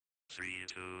Three,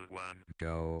 two, one,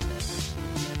 go.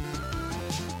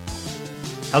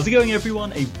 How's it going,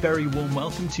 everyone? A very warm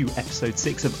welcome to episode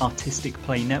 6 of Artistic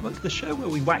Play Network, the show where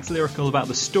we wax lyrical about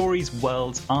the stories,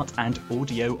 worlds, art and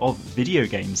audio of video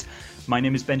games. My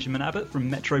name is Benjamin Abbott from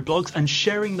Metro Blogs, and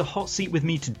sharing the hot seat with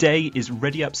me today is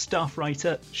Ready Up staff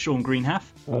writer Sean Greenhalgh.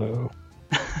 Hello.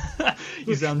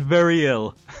 You sound very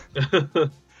ill.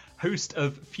 Host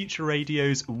of Future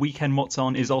Radio's Weekend What's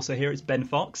On is also here. It's Ben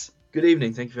Fox. Good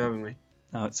evening, thank you for having me.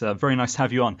 Oh, it's very nice to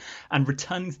have you on. And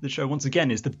returning to the show once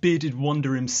again is the bearded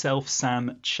wonder himself,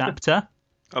 Sam Chapter.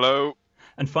 Hello.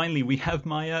 And finally, we have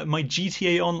my my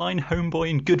GTA Online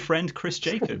homeboy and good friend, Chris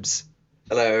Jacobs.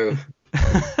 Hello.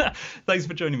 Thanks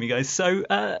for joining me, guys. So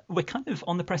we're kind of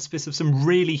on the precipice of some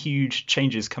really huge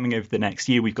changes coming over the next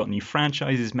year. We've got new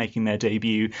franchises making their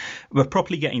debut. We're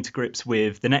properly getting to grips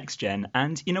with the next gen,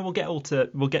 and we'll get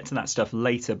to that stuff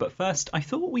later. But first, I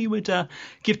thought we would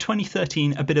give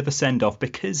 2013 a bit of a send off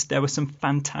because there were some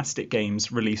fantastic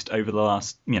games released over the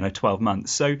last 12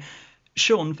 months. So,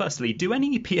 Sean, firstly, do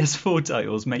any PS4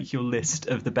 titles make your list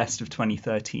of the best of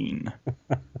 2013?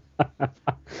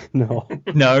 No.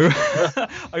 No.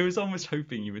 I was almost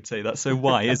hoping you would say that. So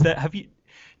why? Have you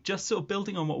just sort of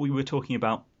building on what we were talking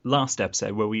about last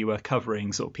episode where we were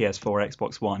covering sort of PS4,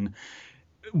 Xbox One,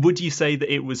 would you say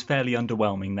that it was fairly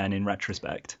underwhelming then in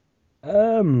retrospect?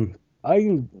 Nothing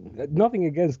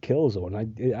against Killzone.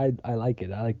 I like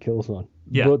it. I like Killzone.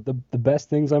 Yeah. But the best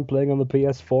things I'm playing on the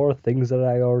PS4 are things that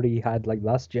I already had like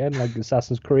last gen, like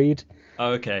Assassin's Creed.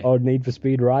 Oh, okay. Or Need for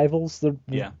Speed Rivals.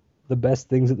 Yeah. The best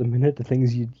things at the minute, the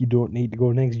things you don't need to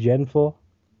go next gen for.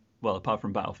 Well, apart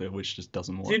from Battlefield, which just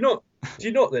doesn't work. Do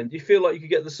you not then? Do you feel like you could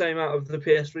get the same out of the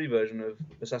PS3 version of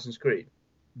Assassin's Creed?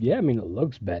 Yeah, I mean it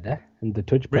looks better, and the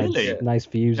touchpad's Really? nice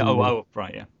for using. Oh,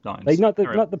 right, yeah. Nice. Like not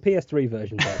the PS3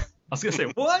 version, though. I was gonna say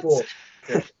what?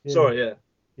 Yeah. Sorry, yeah.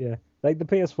 Yeah, like the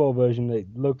PS4 version, it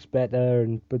looks better,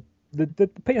 but the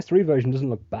PS3 version doesn't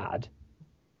look bad.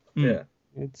 Yeah.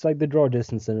 It's like the draw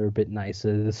distance are a bit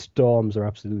nicer. The storms are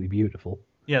absolutely beautiful.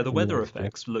 Yeah, the weather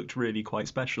effects looked really quite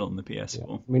special on the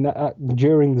PS4. Yeah. I mean,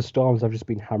 during the storms, I've just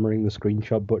been hammering the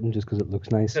screenshot button just because it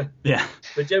looks nice. Yeah.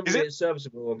 But generally, it's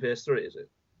serviceable on PS3, is it?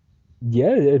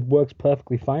 Yeah, it works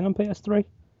perfectly fine on PS3.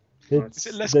 Is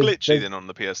it less glitchy than on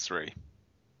the PS3?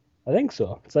 I think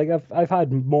so. It's like I've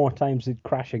had more times it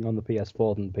crashing on the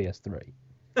PS4 than the PS3.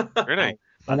 Really?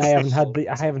 And I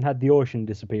haven't had the ocean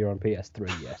disappear on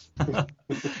PS3 yet.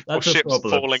 Or ships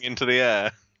falling into the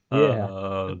air. Yeah.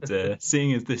 Oh dear.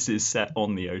 Seeing as this is set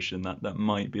on the ocean, that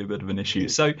might be a bit of an issue.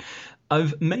 So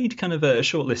I've made kind of a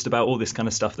short list about all this kind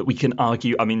of stuff that we can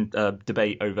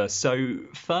debate over. So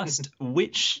first,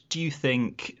 which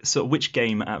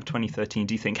game out of 2013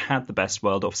 do you think had the best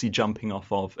world? Obviously jumping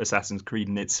off of Assassin's Creed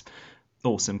and its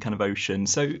awesome kind of ocean.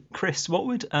 So Chris, what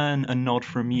would earn a nod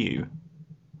from you?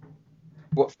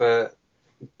 What for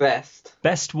best?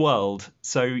 Best world.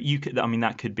 So you could,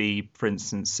 that could be, for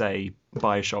instance, say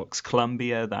BioShock's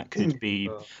Columbia. That could be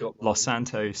Los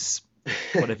Santos,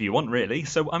 whatever you want, really.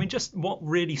 So, just what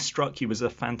really struck you as a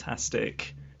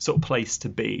fantastic sort of place to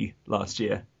be last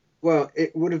year? Well,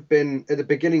 it would have been at the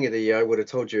beginning of the year. I would have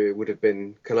told you it would have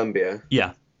been Columbia.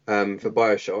 Yeah. For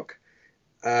BioShock.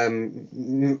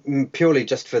 Purely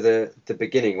just for the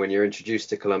beginning when you're introduced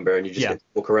to Columbia and you just get to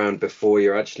walk around before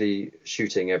you're actually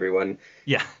shooting everyone.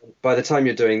 Yeah. By the time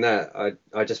you're doing that,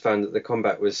 I just found that the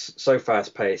combat was so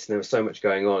fast paced and there was so much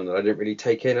going on that I didn't really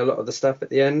take in a lot of the stuff at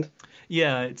the end.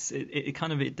 Yeah,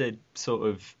 it did sort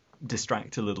of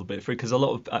distract a little bit because a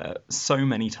lot of so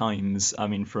many times,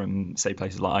 from say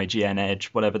places like IGN, Edge,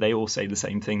 whatever, they all say the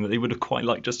same thing, that they would have quite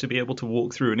liked just to be able to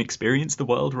walk through and experience the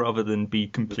world rather than be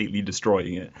completely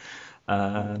destroying it.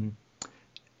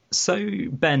 So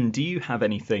Ben, do you have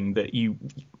anything that you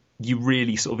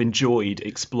really sort of enjoyed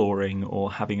exploring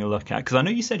or having a look at? Because I know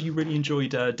you said you really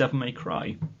enjoyed Devil May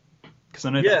Cry, because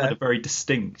I know that had a very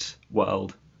distinct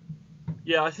world.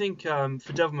 Yeah, I think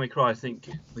for Devil May Cry, I think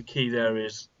the key there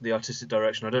is the artistic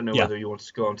direction. I don't know whether you want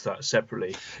to go on to that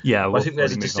separately. Yeah, I think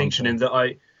there's a distinction in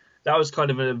that that was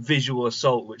kind of a visual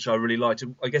assault, which I really liked.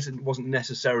 I guess it wasn't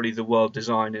necessarily the world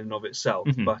design in and of itself,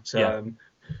 but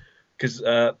because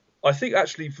I think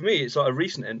actually for me, it's like a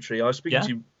recent entry. I was speaking to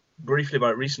you briefly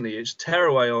about it recently. It's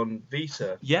Tearaway on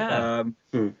Vita. Yeah.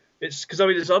 It's because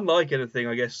it's unlike anything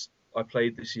I guess I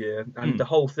played this year, and the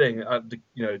whole thing,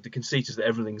 the conceit is that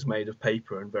everything's made of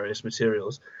paper and various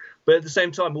materials, but at the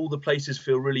same time, all the places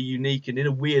feel really unique and in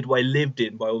a weird way lived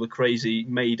in by all the crazy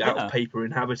made out of paper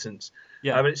inhabitants.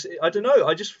 Yeah, I don't know.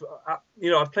 I just,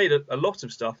 I've played a lot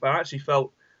of stuff. I actually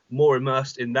felt more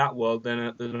immersed in that world than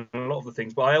a lot of the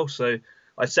things. But I also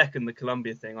I second the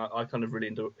Columbia thing. I kind of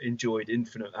really enjoyed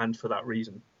Infinite, and for that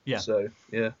reason. Yeah. So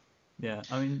yeah. Yeah.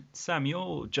 I mean, Sam,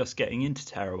 you're just getting into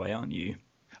Tearaway, aren't you?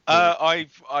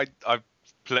 I've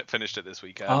finished it this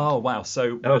weekend. Oh wow!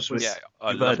 So yeah,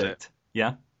 I loved it.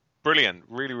 Yeah. Brilliant,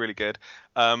 really, really good.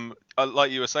 Like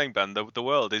you were saying, Ben, the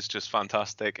world is just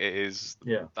fantastic. It is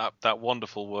that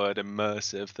wonderful word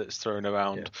immersive that's thrown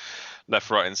around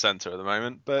left, right, and centre at the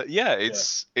moment. But yeah,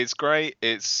 it's great.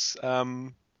 It's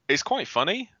quite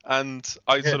funny, and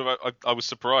I was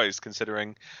surprised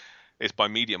considering it's by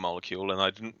Media Molecule, and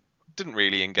I didn't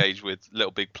really engage with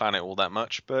Little Big Planet all that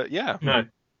much. But yeah, no.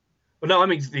 Well, no, I'm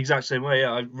the exact same way.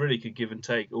 Yeah, I really could give and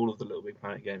take all of the Little Big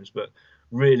Planet games, but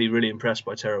really, really impressed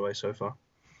by Tearaway so far.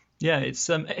 Yeah, it's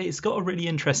got a really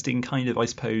interesting kind of, I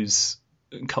suppose,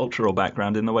 cultural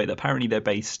background in the way that apparently they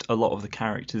based a lot of the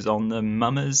characters on the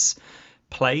Mummers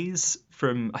plays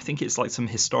from, I think it's like some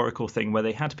historical thing where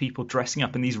they had people dressing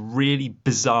up in these really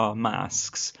bizarre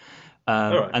masks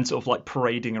and sort of like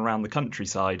parading around the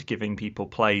countryside, giving people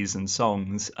plays and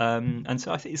songs. And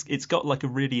so I think it's got like a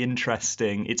really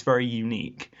interesting, it's very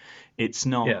unique. It's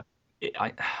not... Yeah.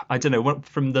 I don't know,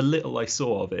 from the little I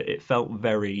saw of it, it felt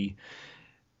very,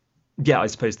 I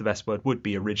suppose the best word would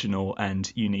be original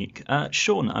and unique.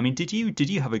 Sean, I mean, did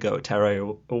you have a go at Terra,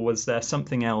 or was there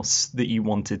something else that you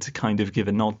wanted to kind of give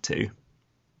a nod to?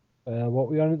 What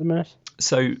were we on at the minute?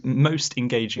 So, most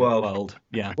engaging world.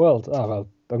 Yeah. World. Oh, well,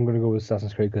 I'm going to go with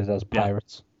Assassin's Creed because that's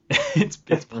pirates. it's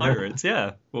pirates,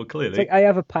 yeah. Well, clearly. It's like I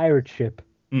have a pirate ship.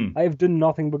 I have done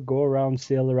nothing but go around,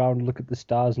 sail around, look at the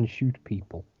stars and shoot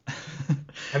people.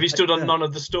 Have you still done none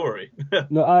of the story?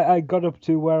 No, I got up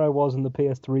to where I was in the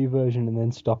PS3 version and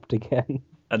then stopped again.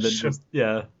 And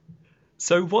then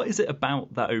So what is it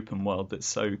about that open world that's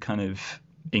so kind of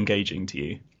engaging to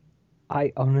you?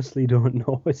 I honestly don't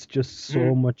know. It's just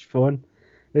so much fun.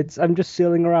 I'm just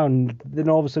sailing around, then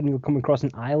all of a sudden you'll come across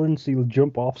an island, so you'll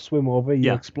jump off, swim over,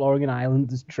 you're exploring an island,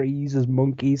 there's trees, there's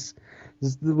monkeys.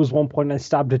 There was one point I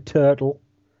stabbed a turtle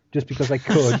just because I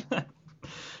could.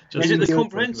 Is it the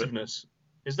comprehensiveness?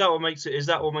 Is that what makes it? Is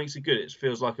that what makes it good? It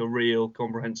feels like a real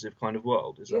comprehensive kind of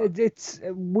world. Is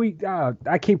that?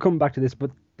 I keep coming back to this,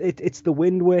 but it's the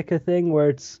Wind Waker thing where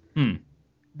it's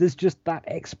there's just that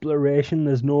exploration.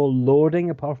 There's no loading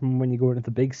apart from when you go into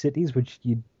the big cities, which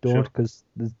you don't because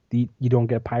you don't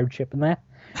get a pirate ship in there.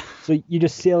 So you're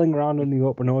just sailing around in the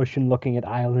open ocean, looking at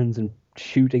islands and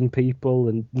shooting people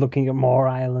and looking at more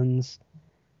islands.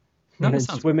 And then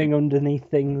swimming underneath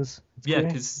things. Yeah,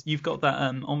 because you've got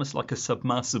that almost like a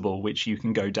submersible, which you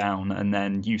can go down and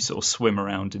then you sort of swim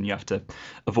around and you have to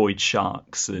avoid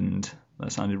sharks. And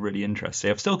that sounded really interesting.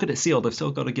 I've still got it sealed. I've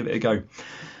still got to give it a go.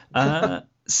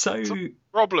 So it's a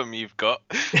problem you've got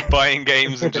buying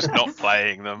games and just not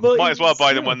playing them. Might as well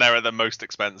buy them when they're at the most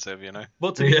expensive, you know.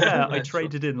 Well, to be fair, I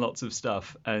traded in lots of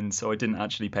stuff, and so I didn't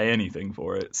actually pay anything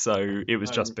for it. So it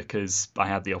was just because I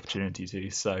had the opportunity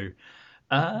to. So.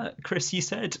 Chris, you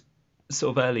said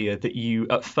sort of earlier that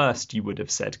at first you would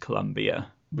have said Columbia.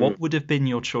 What would have been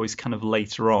your choice kind of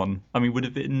later on? I mean,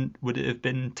 would it have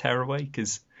been Tearaway?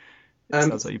 Because it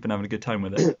sounds like you've been having a good time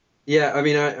with it. Yeah, I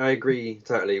mean, I agree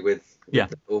totally with the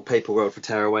little paper world for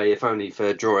Tearaway, if only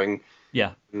for drawing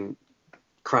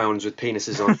crowns with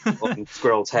penises on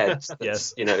squirrels' heads.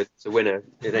 Yes. You know, it's a winner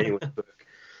in anyone's book.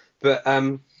 But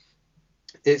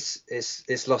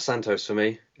it's Los Santos for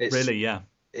me.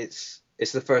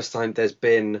 It's the first time there's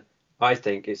been, I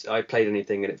think, I played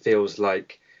anything and it feels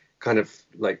like kind of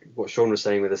like what Sean was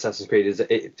saying with Assassin's Creed is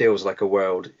it feels like a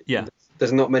world. Yeah.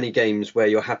 There's not many games where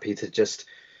you're happy to just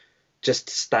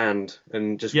stand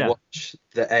and just watch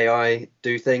the AI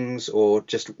do things, or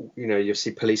just, you know, you'll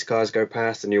see police cars go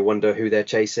past and you wonder who they're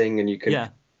chasing, and you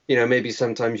can, you know, maybe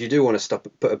sometimes you do want to stop,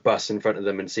 put a bus in front of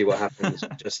them and see what happens.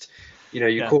 Just, you know,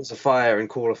 you cause a fire and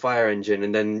call a fire engine,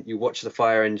 and then you watch the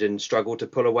fire engine struggle to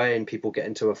pull away and people get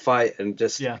into a fight, and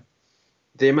just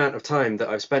the amount of time that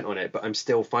I've spent on it, but I'm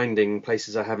still finding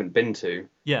places I haven't been to.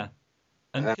 Yeah.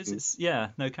 And because it's,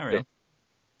 carry on.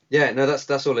 Yeah, no,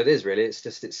 that's all it is really. It's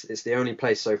just, it's the only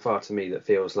place so far to me that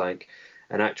feels like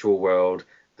an actual world.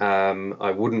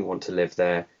 I wouldn't want to live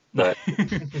there, but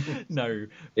no,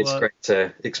 it's great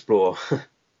to explore.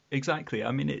 Exactly.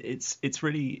 I mean, it's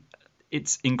really,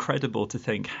 it's incredible to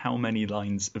think how many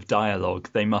lines of dialogue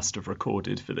they must have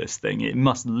recorded for this thing. It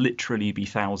must literally be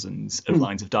thousands of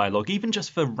lines of dialogue, even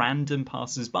just for random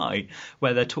passers-by,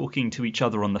 where they're talking to each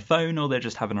other on the phone or they're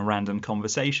just having a random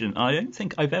conversation. I don't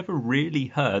think I've ever really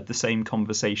heard the same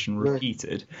conversation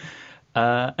repeated.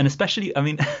 And especially, I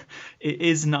mean, it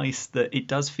is nice that it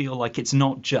does feel like it's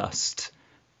not just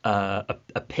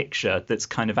a picture that's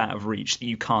kind of out of reach that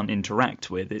you can't interact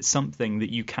with. It's something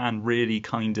that you can really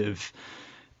kind of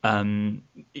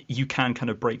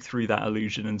break through that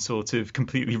illusion and sort of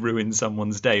completely ruin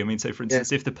someone's day. I mean, so for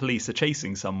instance, if the police are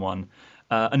chasing someone,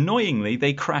 annoyingly,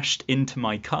 they crashed into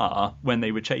my car when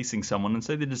they were chasing someone, and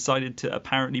so they decided to,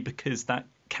 apparently because that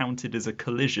counted as a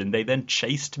collision, they then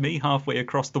chased me halfway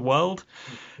across the world,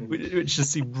 which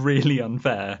just seemed really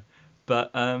unfair.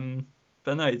 But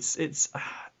no,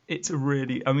 it's a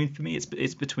really, I mean, for me,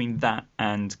 it's between that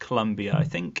and Columbia. I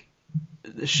think,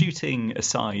 the shooting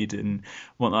aside, and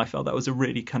what I felt, that was a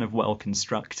really kind of well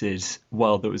constructed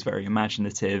world that was very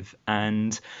imaginative,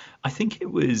 and I think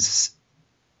it was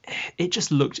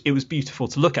beautiful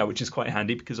to look at, which is quite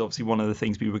handy because obviously one of the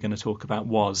things we were going to talk about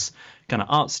was kind of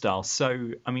art style.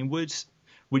 So, I mean,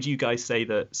 would you guys say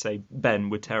that, say, Ben,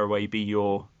 would Tearaway be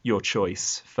your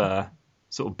choice for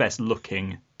sort of best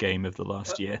looking game of the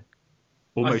last year?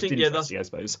 Or most interesting, I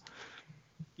suppose.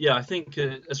 Yeah, I think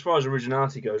as far as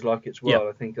originality goes, like its world,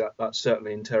 I think that's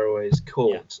certainly in Tearaway's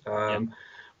court.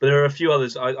 But there are a few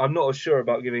others. I'm not sure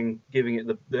about giving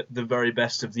it the very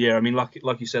best of the year. I mean,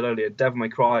 like you said earlier, Devil May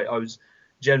Cry, I was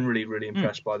generally really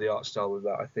impressed by the art style with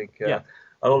that. I think a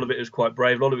lot of it was quite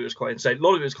brave, a lot of it was quite insane, a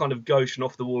lot of it was kind of gauche and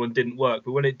off the wall and didn't work.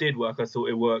 But when it did work, I thought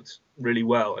it worked really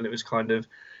well, and it was kind of,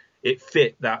 it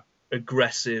fit that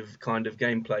aggressive kind of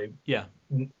gameplay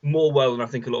more well than I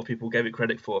think a lot of people gave it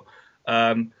credit for.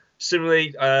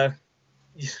 Similarly, actually,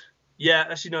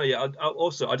 no,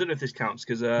 also, I don't know if this counts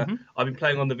because I've been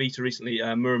playing on the Vita recently,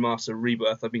 Muramasa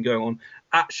Rebirth. I've been going on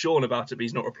at Sean about it, but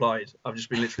he's not replied. I've just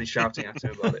been literally shouting at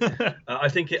him about it. I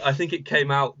think it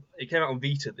came out on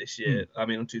Vita this year. I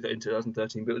mean, in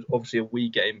 2013, but it was obviously a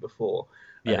Wii game before.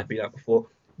 It'd been out before.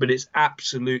 But it's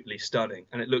absolutely stunning,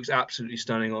 and it looks absolutely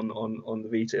stunning on the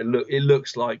Vita. It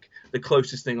looks like the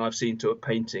closest thing I've seen to a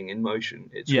painting in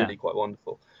motion. It's really quite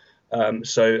wonderful.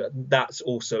 So that's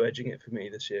also edging it for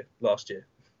me last year.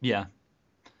 Yeah.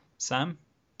 Sam?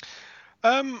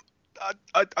 I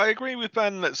agree with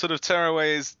Ben that sort of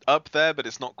Tearaway is up there, but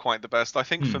it's not quite the best. I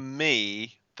think for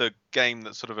me, the game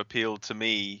that sort of appealed to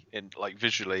me in like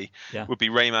visually would be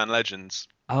Rayman Legends.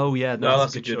 Oh yeah,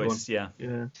 that's a good choice. One.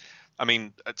 Yeah. I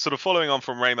mean, sort of following on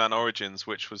from Rayman Origins,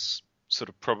 which was sort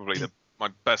of probably my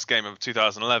best game of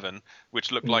 2011,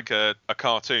 which looked like a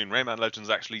cartoon. Rayman Legends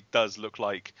actually does look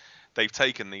like they've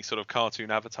taken these sort of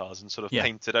cartoon avatars and sort of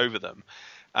painted over them.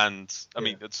 And I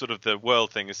mean, it's sort of the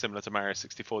world thing is similar to Mario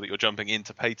 64, that you're jumping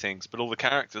into paintings, but all the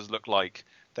characters look like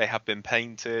they have been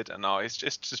painted, and it's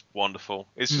just wonderful.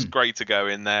 It's just great to go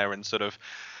in there and sort of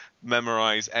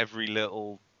memorize every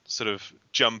little sort of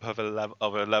jump of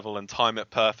a level and time it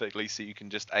perfectly so you can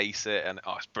just ace it, and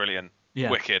it's brilliant.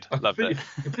 Wicked. Loved it.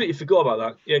 Completely forgot about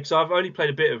that. Yeah, because I've only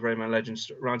played a bit of Rayman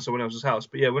Legends around someone else's house,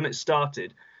 but when it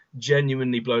started,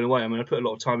 genuinely blown away. I mean, I put a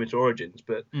lot of time into Origins,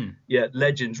 but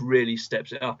Legends really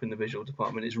steps it up in the visual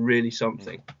department. It's really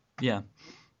something. Yeah.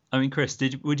 I mean, Chris,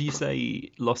 would you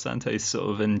say Los Santos sort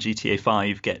of and GTA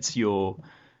 5 gets your,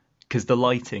 because the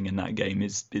lighting in that game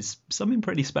is something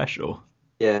pretty special.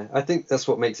 Yeah, I think that's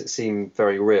what makes it seem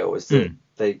very real. Is that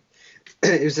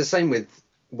it was the same with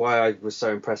why I was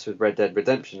so impressed with Red Dead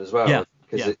Redemption as well.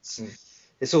 Because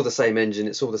it's all the same engine,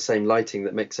 it's all the same lighting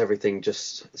that makes everything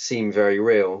just seem very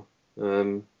real.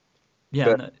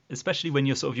 Especially when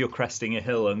you're cresting a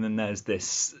hill and then there's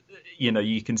this,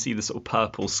 you can see the sort of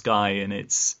purple sky and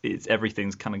it's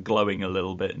everything's kind of glowing a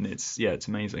little bit, and it's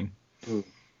amazing.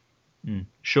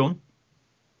 Sean?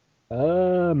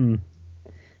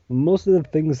 Most of the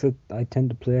things that I tend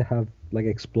to play have like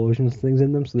explosions things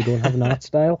in them, so they don't have an art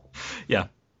style. Yeah.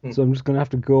 So I'm just gonna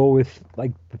have to go with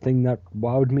like the thing that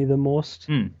wowed me the most,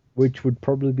 which would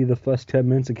probably be the first 10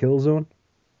 minutes of Killzone.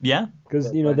 Yeah.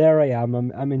 Because there I am.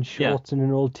 I'm in shorts and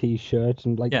an old t-shirt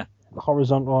and like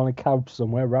horizontal on a couch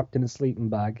somewhere, wrapped in a sleeping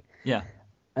bag. Yeah.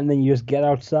 And then you just get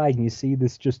outside and you see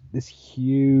this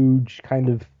huge kind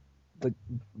of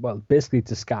basically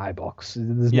it's a skybox.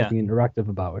 There's nothing interactive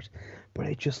about it, but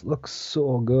it just looks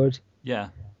so good. Yeah.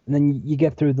 And then you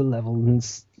get through the level and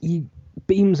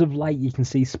beams of light you can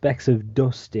see specks of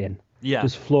dust in,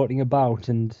 just floating about,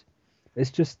 and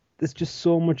it's just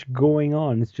so much going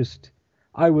on. It's just,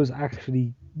 I was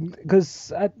actually,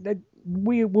 because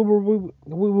we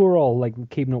were all like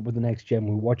keeping up with the next gen.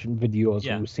 We were watching videos,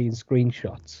 we were seeing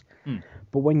screenshots.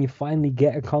 But when you finally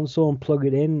get a console and plug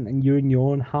it in, and you're in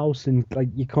your own house and like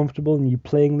you're comfortable and you're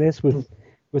playing this with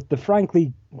the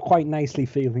frankly quite nicely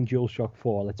feeling DualShock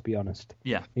 4, let's be honest,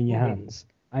 in your hands,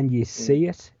 and you see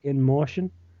it in motion,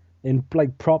 in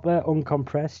like proper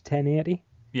uncompressed 1080,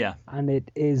 and it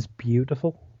is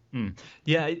beautiful.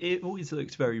 Yeah, it always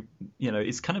looked very,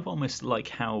 it's kind of almost like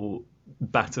how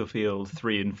Battlefield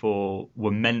 3 and 4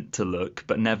 were meant to look,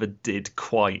 but never did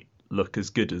quite look as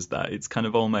good as that. It's kind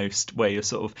of almost where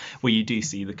you do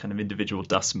see the kind of individual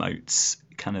dust motes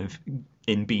kind of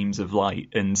in beams of light.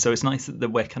 And so it's nice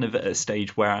that we're kind of at a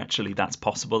stage where actually that's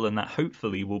possible, and that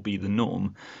hopefully will be the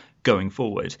norm going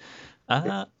forward.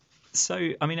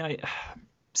 So, I mean,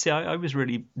 I was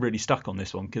really, really stuck on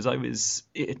this one because I was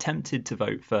tempted to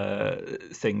vote for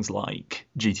things like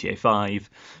GTA 5,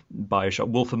 Bioshock,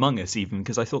 Wolf Among Us even,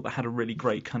 because I thought that had a really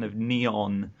great kind of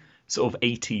neon sort of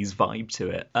 80s vibe to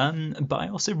it. But I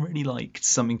also really liked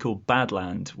something called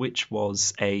Badland, which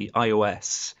was a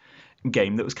iOS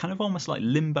game that was kind of almost like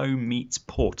Limbo meets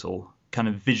Portal, kind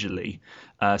of visually.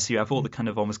 So you have all the kind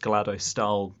of almost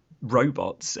GLaDOS-style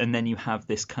robots, and then you have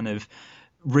this kind of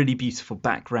really beautiful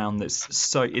background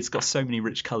it's got so many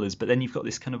rich colors, but then you've got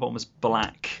this kind of almost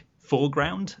black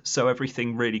foreground, so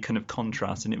everything really kind of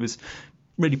contrasts, and it was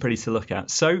really pretty to look at.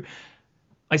 So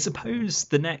I suppose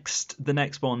the next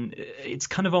one, it's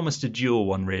kind of almost a dual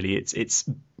one, really. It's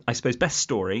I suppose best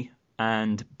story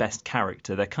and best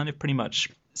character. They're kind of pretty much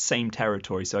same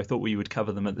territory, so I thought we would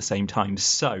cover them at the same time.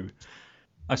 So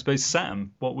I suppose,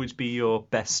 Sam, what would be your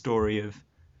best story of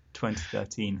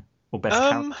 2013, or best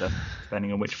character,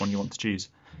 depending on which one you want to choose?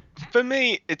 For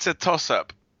me, it's a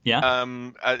toss-up. Yeah.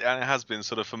 And it has been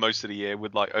sort of for most of the year,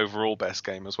 with like overall best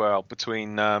game as well,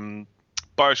 between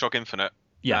Bioshock Infinite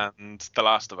and The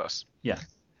Last of Us. Yeah.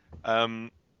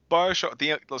 Bioshock,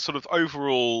 the sort of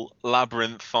overall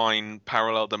labyrinthine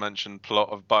parallel dimension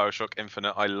plot of Bioshock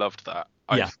Infinite, I loved that.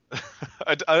 I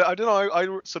don't know,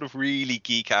 I sort of really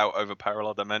geek out over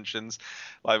parallel dimensions.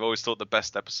 I've always thought the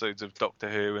best episodes of Doctor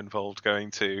Who involved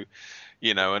going to,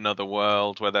 another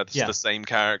world where that's the same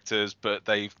characters, but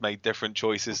they've made different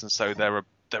choices, and so they're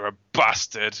a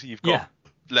bastard. You've got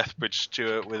Lethbridge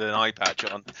Stewart with an eye patch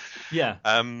on. Yeah.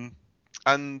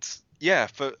 And yeah,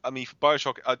 for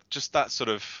Bioshock, just that sort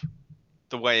of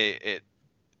the way it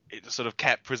sort of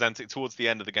kept presenting towards the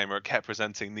end of the game, where it kept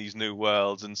presenting these new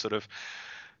worlds, and sort of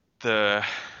it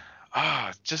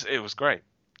was great.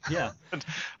 Yeah. And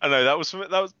I know that was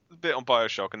a bit on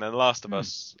Bioshock, and then Last of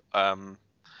Us. I'm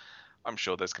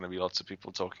sure there's going to be lots of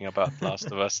people talking about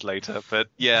Last of Us later, but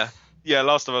yeah,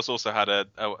 Last of Us also had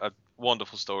a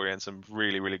wonderful story and some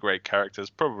really, really great characters.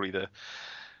 Probably the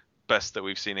best that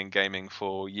we've seen in gaming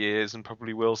for years, and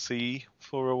probably will see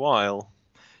for a while.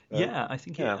 Yeah, I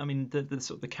think the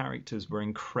sort of the characters were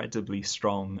incredibly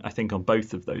strong, I think, on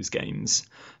both of those games.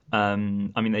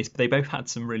 They both had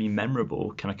some really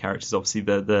memorable kind of characters. Obviously,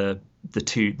 the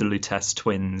Lutece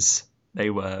twins, they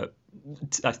were,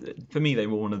 for me, they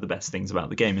were one of the best things about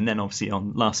the game. And then obviously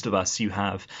on Last of Us, you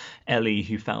have Ellie,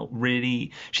 who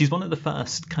she's one of the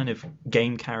first kind of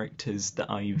game characters that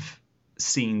I've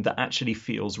seen that actually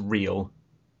feels real.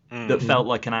 That felt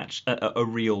like a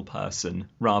real person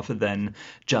rather than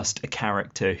just a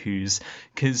character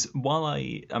because while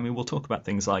we'll talk about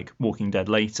things like Walking Dead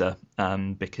later,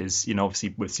 because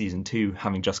obviously with season 2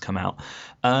 having just come out,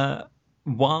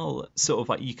 while sort of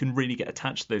like you can really get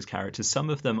attached to those characters, some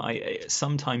of them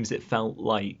sometimes it felt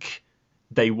like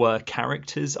they were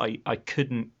characters. I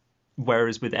couldn't.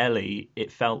 Whereas with Ellie,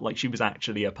 it felt like she was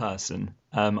actually a person.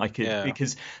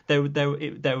 Because there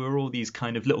were all these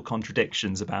kind of little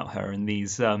contradictions about her, and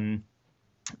these and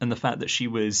the fact that she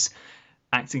was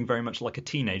acting very much like a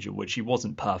teenager would. She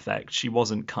wasn't perfect. She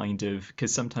wasn't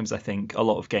because sometimes I think a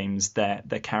lot of games their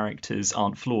characters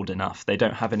aren't flawed enough. They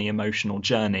don't have any emotional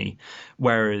journey,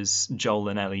 whereas Joel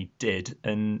and Ellie did.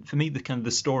 And for me, the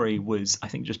story was, I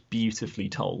think, just beautifully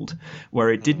told, where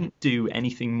it didn't do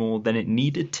anything more than it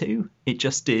needed to. It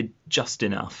just did just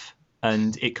enough.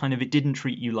 And it didn't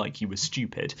treat you like you were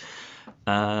stupid.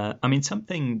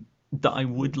 Something that I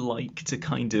would like to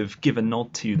kind of give a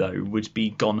nod to, though, would be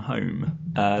Gone Home.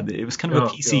 It was kind of a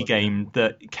PC game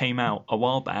that came out a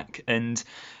while back, and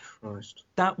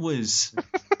that was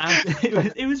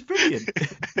it was brilliant.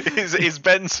 Is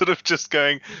Ben sort of just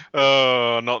going,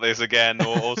 oh, not this again,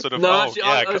 or sort of,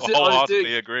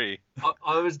 wholeheartedly agree?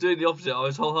 I was doing the opposite. I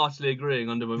was wholeheartedly agreeing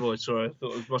under my voice. Sorry, I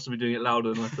thought I must have been doing it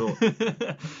louder than I thought.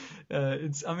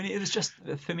 It was just,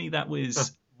 for me, that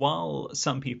was... While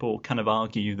some people kind of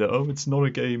argue that, it's not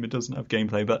a game, it doesn't have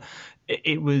gameplay, but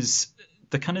it was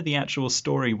the actual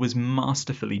story was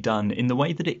masterfully done in the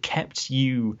way that it kept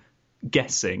you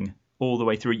guessing all the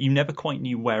way through. You never quite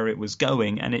knew where it was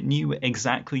going, and it knew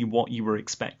exactly what you were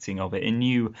expecting of it. It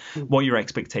knew what your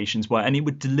expectations were, and it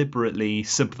would deliberately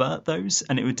subvert those,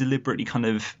 and it would deliberately kind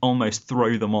of almost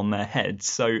throw them on their heads.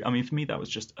 So, for me, that was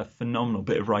just a phenomenal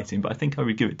bit of writing, but I think I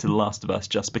would give it to The Last of Us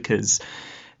just because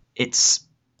it's...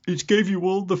 It gave you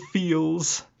all the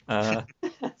feels.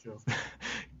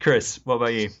 Chris, what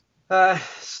about you?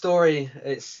 Story,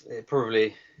 it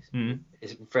probably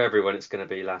for everyone. It's going to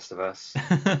be Last of Us.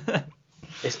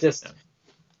 It's just,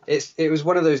 it was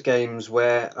one of those games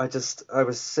where I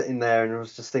was sitting there and I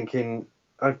was just thinking,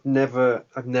 I've never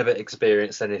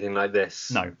experienced anything like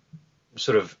this. No.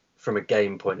 Sort of from a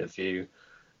game point of view,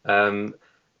 I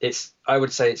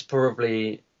would say it's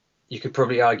probably, you could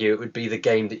probably argue it would be the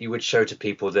game that you would show to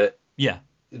people that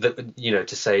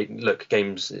to say, look,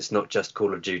 games, it's not just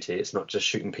Call of Duty, it's not just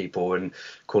shooting people and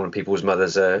calling people's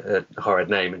mothers a horrid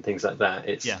name and things like that.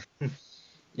 It's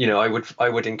I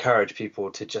would encourage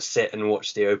people to just sit and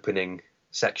watch the opening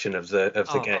section of the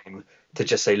game, to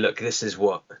just say, look, this is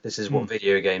what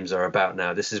video games are about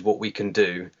now. This is what we can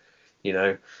do,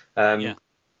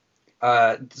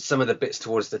 some of the bits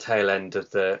towards the tail end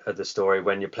of the story,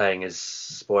 when you're playing as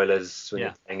spoilers, when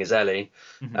you're playing as Ellie,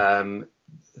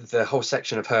 the whole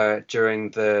section of her during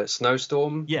the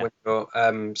snowstorm, when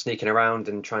you're sneaking around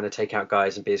and trying to take out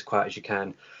guys and be as quiet as you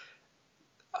can.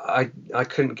 I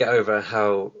couldn't get over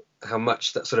how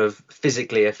much that sort of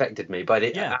physically affected me.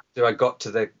 After I got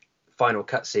to the final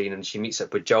cutscene and she meets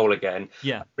up with Joel again,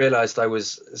 I realised I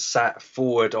was sat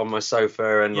forward on my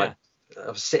sofa and I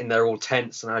was sitting there all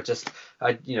tense, and I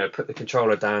put the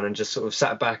controller down and just sort of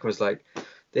sat back and was like,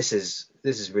 this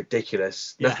is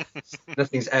ridiculous.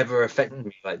 Nothing's ever affected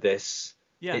me like this.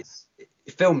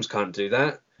 Films can't do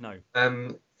that.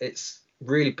 No. It's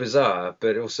really bizarre,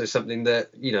 but also something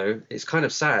that, it's kind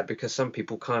of sad, because some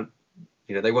people can't,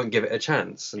 they won't give it a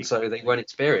chance, and so they won't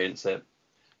experience it.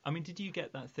 I mean, did you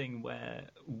get that thing where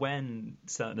when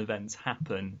certain events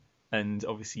happen and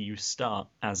obviously you start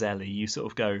as Ellie, you sort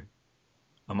of go,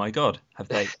 oh my God, have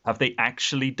they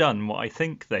actually done what I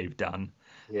think they've done?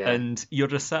 Yeah. And you're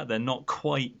just sat there not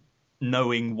quite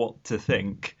knowing what to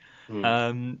think.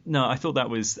 No, I thought that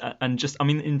was, and just, I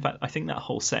mean, in fact, I think that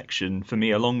whole section for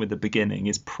me, along with the beginning,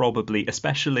 is probably,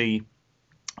 especially,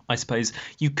 I suppose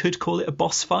you could call it a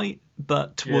boss fight,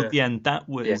 but toward the end, that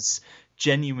was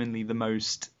genuinely the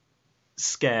most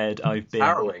scared I've been.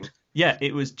 Harrowing. Yeah,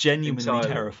 it was genuinely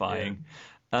terrifying.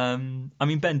 Yeah. I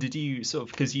mean, Ben, did you sort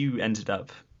of, because you ended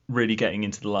up really getting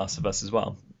into The Last of Us as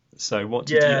well. So what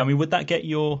did you, I mean, would that get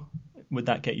your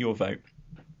vote?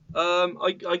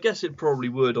 I guess it probably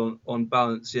would on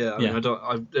balance. Yeah. I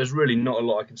mean, there's really not a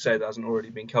lot I can say that hasn't already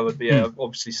been covered. But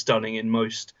obviously stunning in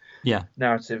most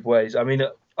narrative ways. I mean,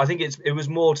 I think it was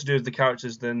more to do with the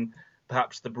characters than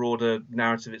perhaps the broader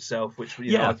narrative itself, which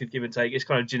I could give and take. It's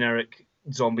kind of generic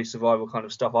zombie survival kind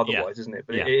of stuff otherwise, isn't it?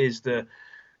 But it is the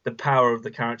power of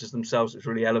the characters themselves that's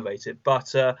really elevated.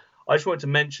 But I just wanted to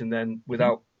mention then,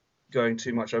 without going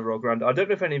too much over old ground, I don't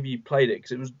know if any of you played it,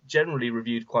 because it was generally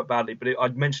reviewed quite badly, but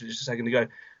I'd mentioned it just a second ago,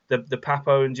 the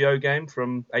Papo and Joe game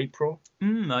from April.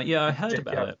 I heard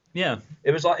about it. Yeah.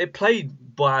 It was like, it played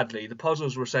badly. The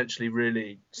puzzles were essentially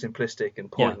really simplistic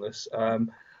and pointless.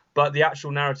 But the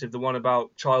actual narrative, the one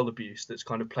about child abuse that's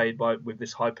kind of played with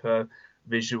this hyper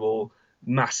visual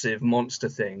massive monster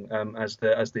thing as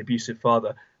the abusive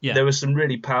father, there were some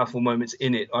really powerful moments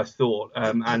in it, I thought,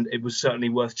 and it was certainly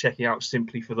worth checking out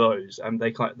simply for those, and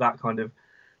that kind of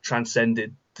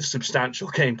transcended the substantial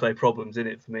gameplay problems in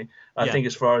it for me. I think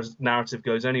as far as narrative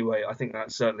goes anyway, I think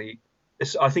that's certainly,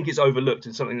 I think it's overlooked,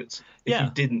 and something that's, if you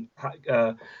didn't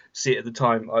see it at the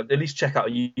time, at least check out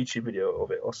a YouTube video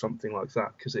of it or something like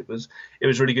that, because it was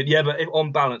really good. But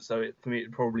on balance though, for me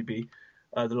it'd probably be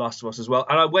The Last of Us as well.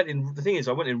 And I went in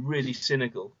really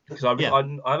cynical, because I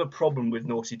have a problem with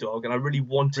Naughty Dog, and I really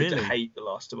wanted to hate The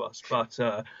Last of Us, but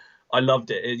I loved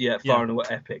it. Far and away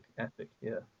epic.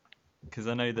 Because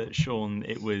I know that Sean,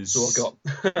 it was. So I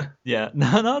got.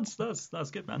 No,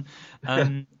 that's good, man.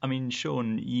 I mean,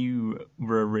 Sean, you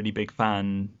were a really big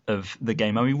fan of the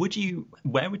game. I mean,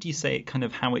 where would you say it kind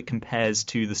of how it compares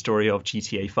to the story of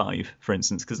GTA 5, for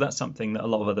instance? Because that's something that a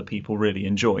lot of other people really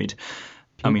enjoyed.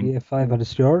 GTA 5 had a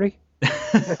story?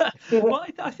 Well,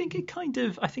 I think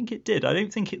it did. I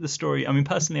don't think the story. I mean,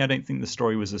 personally, I don't think the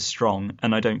story was as strong,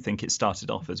 and I don't think it started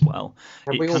off as well.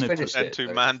 Have we all finished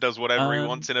it? Man does whatever he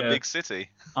wants in a big city.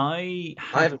 I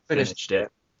haven't finished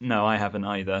it. No, I haven't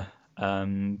either. I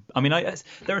mean,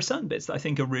 there are certain bits that I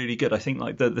think are really good. I think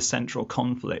like the central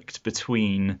conflict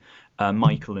between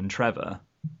Michael and Trevor.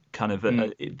 Kind of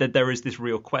that there is this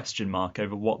real question mark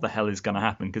over what the hell is going to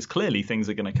happen, because clearly things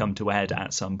are going to come to a head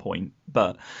at some point,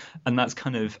 and that's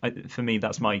kind of, for me,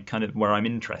 that's my kind of where I'm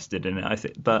interested in it, I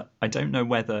think. But I don't know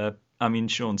whether, I mean,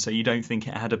 Sean, so you don't think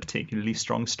it had a particularly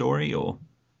strong story, or?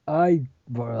 I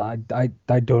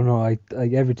don't know.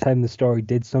 Every time the story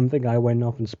did something, I went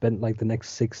off and spent like the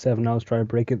next 6-7 hours trying to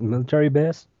break it in the military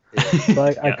base.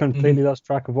 Like I completely lost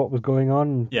track of what was going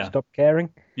on and stopped caring.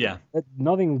 Yeah.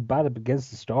 Nothing bad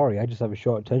against the story. I just have a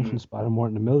short attention span and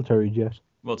weren't in the military jet.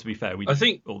 Well, to be fair, I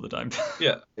think all the time.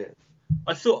 Yeah.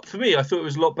 I thought it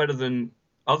was a lot better than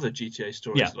other GTA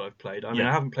stories that I've played. I mean,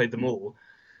 I haven't played them all.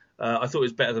 I thought it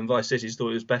was better than Vice City. I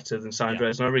thought it was better than San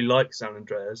Andreas, and I really like San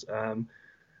Andreas. And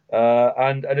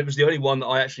it was the only one that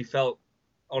I actually felt,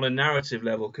 on a narrative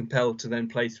level, compelled to then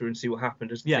play through and see what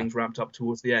happened as things ramped up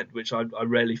towards the end, which I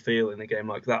rarely feel in a game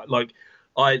like that. Like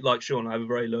Sean, I have a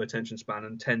very low attention span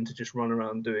and tend to just run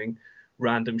around doing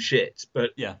random shit.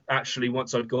 But actually,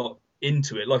 once I'd got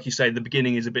into it, like you say, the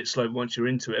beginning is a bit slow. But once you're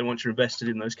into it and once you're invested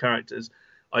in those characters,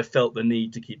 I felt the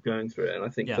need to keep going through it, and I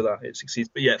think for that it succeeds.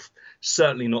 But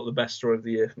certainly not the best story of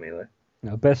the year for me, though.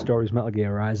 No, best story is Metal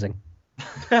Gear Rising.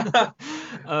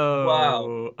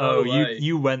 Wow!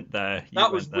 You went there.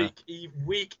 That was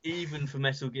weak even for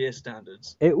Metal Gear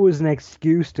standards. It was an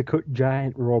excuse to cut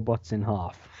giant robots in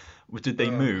half. Did they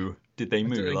moo? Did they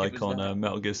moo like on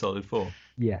Metal Gear Solid 4?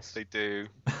 Yes, they do.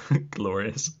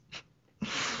 Glorious.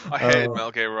 I hate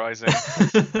Metal Gear Rising.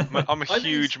 I'm a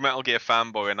huge Metal Gear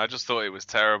fanboy, and I just thought it was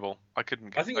terrible. I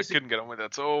couldn't get on with it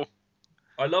at all.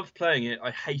 I loved playing it.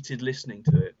 I hated listening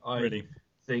to it. I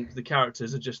think the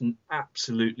characters are just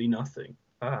absolutely nothing.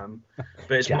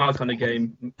 But it's my kind of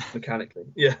game mechanically.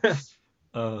 Yeah.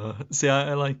 See,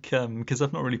 I like because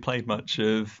I've not really played much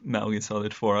of Metal Gear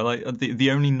Solid 4. I like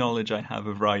the only knowledge I have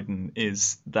of Raiden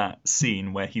is that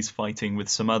scene where he's fighting with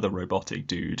some other robotic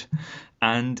dude,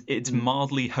 and it's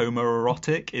mildly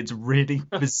homoerotic. It's really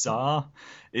bizarre.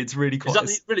 It's really quite.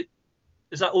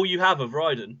 Is that all you have of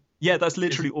Raiden? Yeah, that's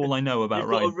literally all I know about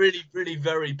Raiden. You've got a really, really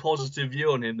very positive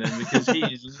view on him then, because he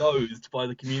is loathed by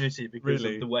the community because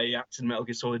of the way he acts in Metal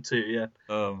Gear Solid 2, yeah.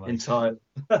 Oh, my entirely.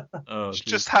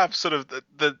 Just have sort of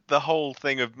the whole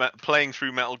thing of playing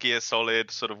through Metal Gear Solid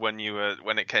sort of when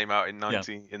it came out in the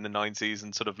 90s,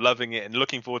 and sort of loving it and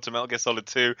looking forward to Metal Gear Solid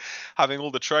 2, having all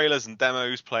the trailers and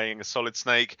demos playing as Solid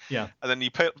Snake. Yeah. And then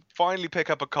you finally pick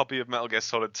up a copy of Metal Gear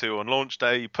Solid 2 on launch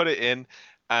day, you put it in,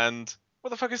 and what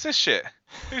the fuck is this shit?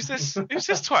 Who's this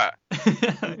twat?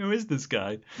 Who is this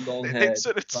guy? It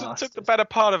took the better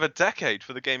part of a decade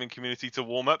for the gaming community to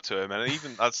warm up to him, and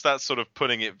even that's sort of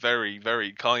putting it very,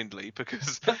 very kindly,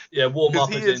 because warm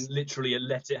up as in literally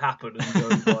let it happen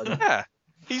and go by. Yeah,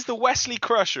 he's the Wesley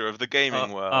Crusher of the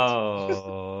gaming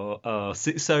world.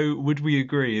 So would we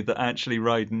agree that actually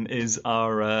Raiden is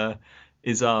our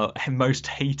most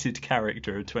hated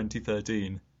character of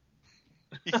 2013?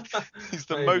 He's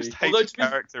the most hated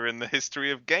character in the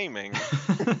history of gaming.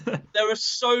 There are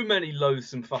so many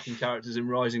loathsome fucking characters in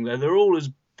Rising there. They're all as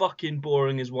fucking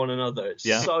boring as one another. It's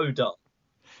so dumb.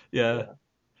 Yeah.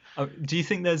 Do you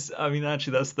think there's... I mean,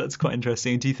 actually, that's quite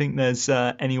interesting. Do you think there's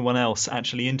anyone else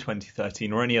actually in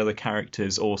 2013 or any other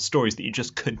characters or stories that you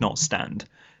just could not stand?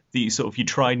 That you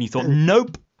tried and you thought,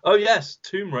 nope. Oh, yes.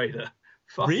 Tomb Raider.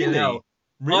 Fucking hell.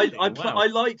 Really? I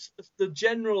liked the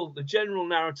general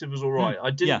narrative was all right.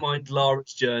 I didn't mind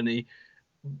Lara's journey,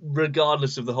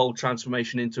 regardless of the whole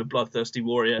transformation into a bloodthirsty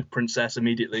warrior princess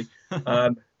immediately.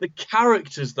 The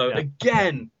characters, though,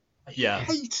 again, I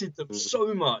hated them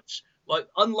so much. Like,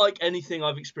 unlike anything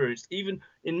I've experienced, even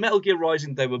in Metal Gear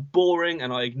Rising, they were boring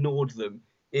and I ignored them.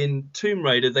 In Tomb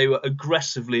Raider, they were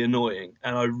aggressively annoying,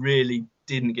 and I really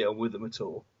didn't get on with them at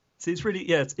all. So it's really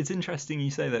it's interesting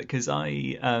you say that, because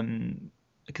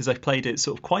I played it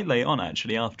sort of quite late on,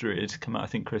 actually, after it had come out. I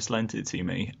think Chris lent it to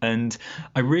me, and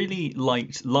I really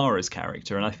liked Lara's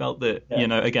character, and I felt that,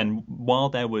 again, while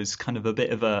there was kind of a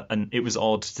bit of it was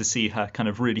odd to see her kind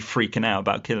of really freaking out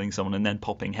about killing someone and then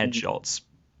popping headshots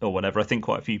or whatever. I think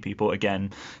quite a few people, again,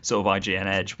 sort of IGN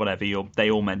Edge, whatever, they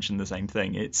all mentioned the same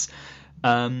thing. It's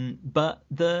so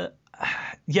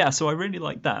I really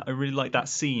like that. I really like that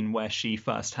scene where she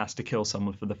first has to kill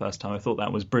someone for the first time. I thought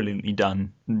that was brilliantly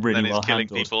done, really well handled. And it's killing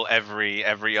people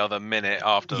every other minute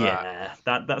after that.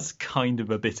 Yeah, that's kind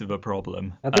of a bit of a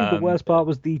problem. I think the worst part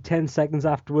was the 10 seconds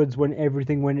afterwards when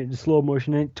everything went into slow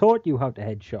motion and it taught you how to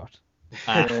headshot.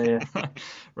 Right.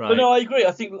 But no, I agree.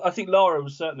 I think Lara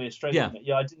was certainly a strength. Yeah,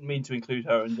 I didn't mean to include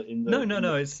her in the.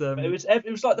 No. It's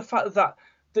it was like the fact that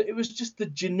it was just the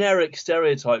generic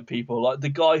stereotype people, like the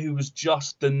guy who was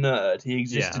just the nerd. He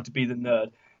existed to be the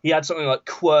nerd. He had something like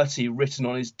QWERTY written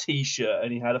on his T-shirt,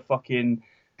 and he had a fucking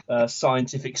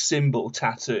scientific symbol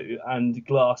tattoo and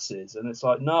glasses. And it's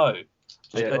like, no,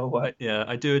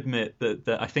 I do admit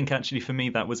that I think actually for me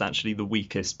that was actually the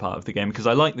weakest part of the game, because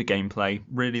I liked the gameplay,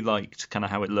 really liked kind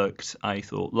of how it looked. I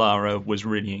thought Lara was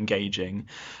really engaging,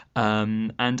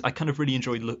 and I kind of really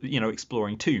enjoyed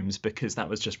exploring tombs, because that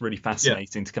was just really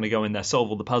fascinating to kind of go in there, solve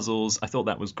all the puzzles. I thought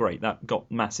that was great. That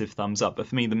got massive thumbs up. But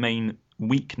for me, the main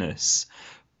weakness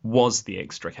was the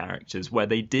extra characters, where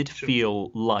they did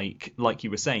feel like you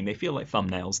were saying, they feel like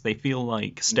thumbnails, they feel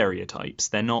like stereotypes.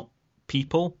 They're not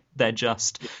people,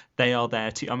 they are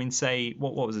there to, I mean, say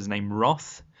what was his name,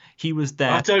 Roth? He was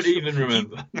there. I don't even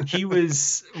remember. He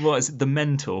was the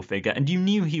mentor figure, and you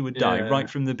knew he would die right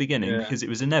from the beginning, because it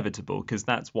was inevitable, because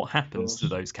that's what happens to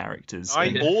those characters.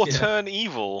 Or turn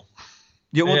evil.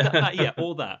 Yeah,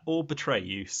 or betray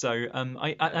you. So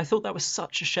I thought that was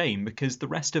such a shame, because the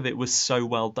rest of it was so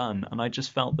well done, and I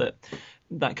just felt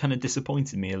that kind of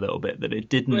disappointed me a little bit, that it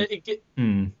didn't.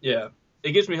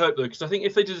 It gives me hope though, because I think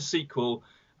if they did a sequel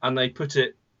and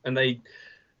they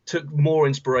took more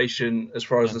inspiration as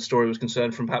far as the story was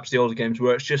concerned from perhaps the older games,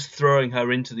 where it's just throwing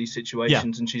her into these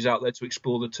situations and she's out there to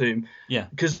explore the tomb. Yeah.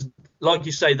 Because, like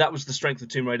you say, that was the strength of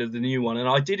Tomb Raider, the new one, and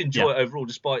I did enjoy it overall,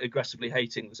 despite aggressively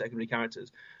hating the secondary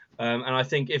characters. And I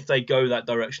think if they go that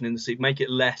direction in the sequel, make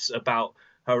it less about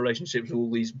her relationships with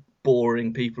all these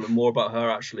boring people and more about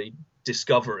her actually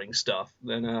discovering stuff,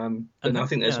 then I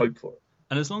think there's hope for it.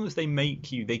 And as long as they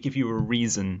give you a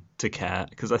reason to care,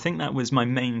 because I think that was my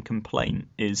main complaint,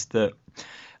 is that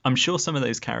I'm sure some of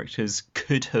those characters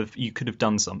you could have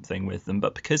done something with them,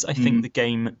 but because I think the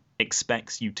game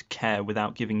expects you to care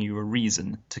without giving you a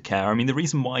reason to care. I mean, the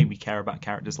reason why we care about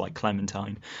characters like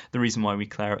Clementine, the reason why we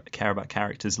care about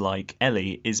characters like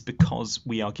Ellie, is because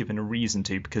we are given a reason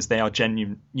to, because they are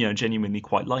genuinely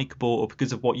quite likable, or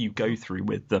because of what you go through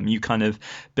with them. You kind of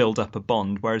build up a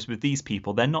bond, whereas with these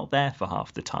people, they're not there for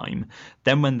half the time.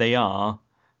 Then when they are,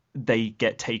 they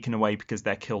get taken away because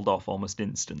they're killed off almost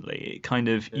instantly. It kind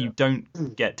of you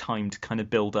don't get time to kind of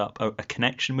build up a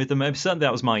connection with them. Certainly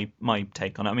that was my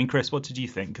take on it. I mean, Chris, what did you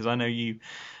think? Because I know you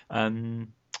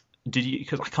did you,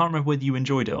 because I can't remember whether you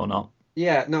enjoyed it or not.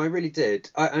 Yeah, no, I really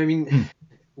did. I mean,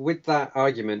 with that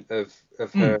argument of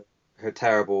her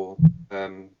terrible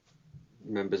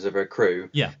members of her crew,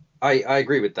 I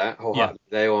agree with that wholeheartedly.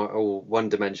 They are all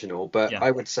one-dimensional, but I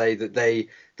would say that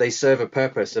they serve a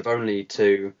purpose of only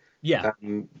to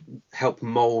help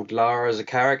mold Lara as a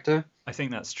character. I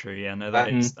think that's true. Yeah, no,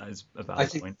 that is a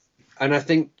valid point. And I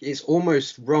think it's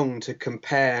almost wrong to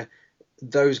compare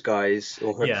those guys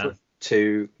or her crew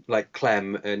to like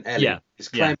Clem and Ellie. Because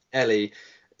Clem and Ellie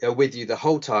are with you the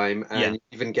whole time, and you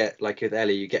even get, like with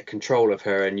Ellie, you get control of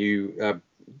her, and you are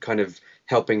kind of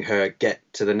helping her get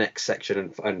to the next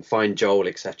section and find Joel,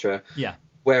 etc. Yeah.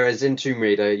 Whereas in Tomb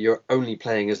Raider, you're only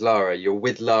playing as Lara. You're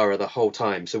with Lara the whole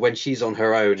time. So when she's on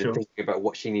her own and thinking about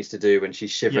what she needs to do when she's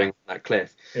shivering on that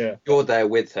cliff, you're there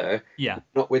with her,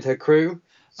 not with her crew.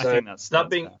 So I think that's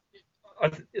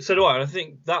so do I. And I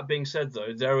think that being said,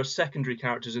 though, there are secondary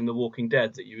characters in The Walking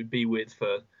Dead that you would be with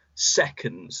for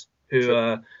seconds, who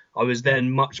I was then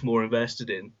much more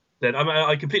invested in. Then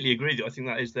I completely agree with you. I think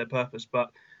that is their purpose, but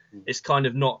it's kind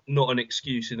of not an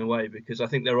excuse in a way, because I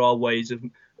think there are ways of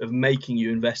making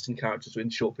you invest in characters in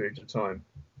short periods of time.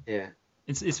 Yeah.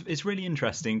 It's really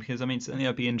interesting, because I mean, certainly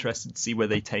I'd be interested to see where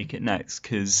they take it next,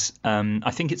 because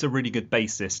I think it's a really good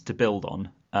basis to build on,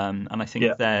 and I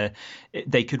think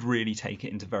they could really take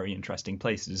it into very interesting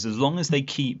places, as long as they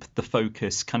keep the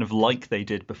focus kind of like they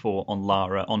did before on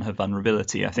Lara, on her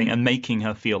vulnerability, I think, and making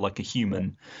her feel like a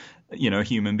human, a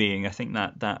human being. I think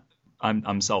that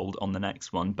I'm sold on the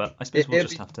next one, but I suppose we'll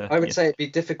just have to. I would say it'd be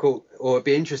difficult, or it'd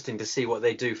be interesting to see what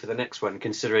they do for the next one,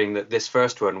 considering that this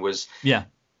first one was,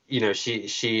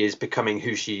 she is becoming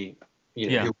who she,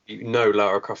 who you know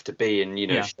Lara Croft to be, and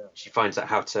she finds out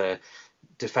how to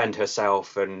defend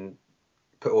herself and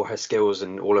put all her skills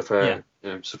and all of her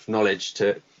sort of knowledge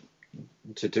to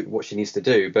do what she needs to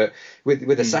do. But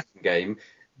with the second game,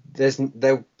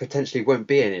 there potentially won't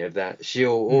be any of that. She'll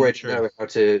already know how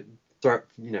to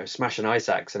smash an ice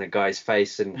axe in a guy's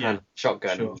face and hand a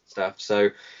shotgun and stuff.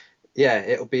 So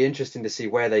it'll be interesting to see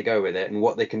where they go with it and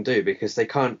what they can do, because they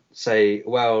can't say,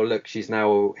 well, look, she's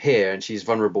now here and she's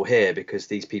vulnerable here because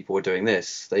these people are doing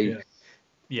this.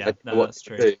 That's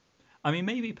true. I mean,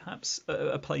 maybe perhaps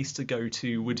a place to go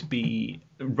to would be,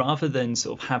 rather than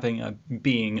sort of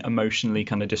being emotionally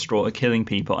kind of distraught or killing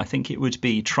people, I think it would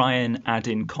be try and add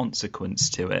in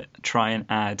consequence to it. Try and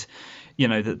add,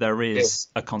 that there is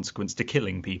a consequence to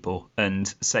killing people,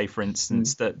 and say, for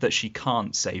instance, that she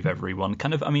can't save everyone.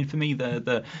 Kind of, I mean, for me,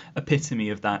 the epitome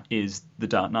of that is the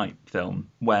Dark Knight film,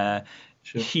 where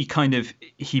Sure.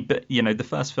 The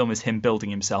first film is him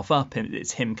building himself up, and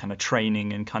it's him kind of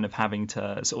training and kind of having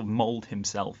to sort of mold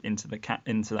himself into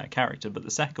that character. But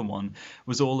the second one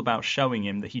was all about showing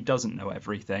him that he doesn't know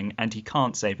everything and he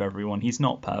can't save everyone. He's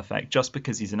not perfect. Just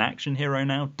because he's an action hero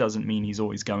now doesn't mean he's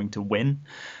always going to win.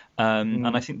 And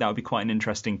I think that would be quite an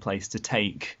interesting place to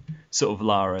take sort of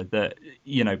Lara, that,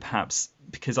 perhaps,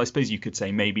 because I suppose you could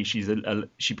say maybe she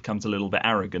becomes a little bit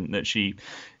arrogant, that she,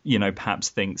 perhaps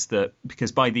thinks that,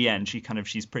 because by the end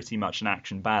she's pretty much an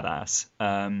action badass.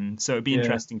 So it'd be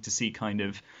interesting to see kind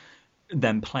of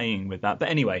them playing with that. But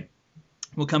anyway,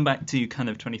 we'll come back to kind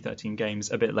of 2013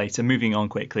 games a bit later. Moving on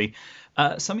quickly,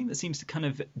 something that seems to kind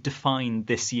of define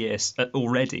this year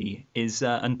already is,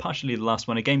 and partially the last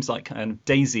one, are games like kind of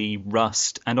Daisy,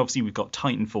 Rust, and obviously we've got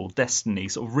Titanfall, Destiny,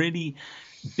 sort of really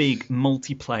big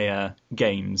multiplayer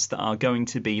games that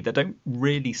don't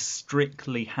really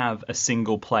strictly have a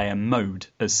single player mode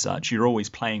as such. You're always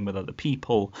playing with other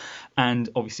people. And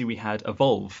obviously we had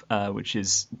Evolve, which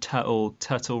is Turtle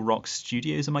Rock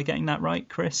Studios. Am I getting that right,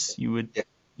 Chris? You would.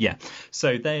 Yeah.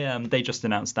 So they just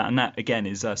announced that, and that again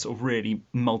is a sort of really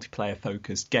multiplayer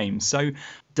focused game. So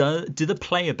do the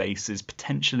player bases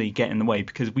potentially get in the way,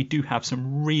 because we do have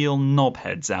some real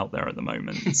knobheads out there at the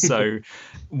moment? So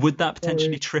would that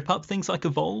potentially trip up things like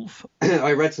Evolve?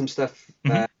 I read some stuff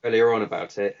earlier on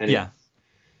about it, and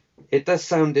it does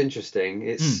sound interesting.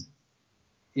 It's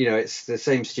it's the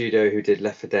same studio who did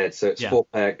Left 4 Dead, so it's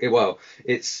 4-player. Well,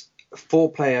 it's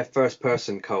 4-player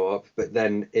first-person co-op, but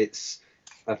then it's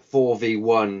a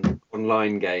 4v1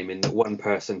 online game in that one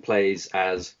person plays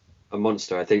as a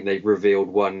monster. I think they've revealed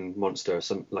one monster,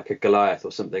 like a Goliath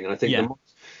or something. And I think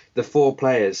the 4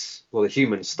 players, well, the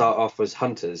humans start off as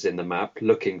hunters in the map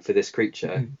looking for this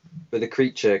creature, but the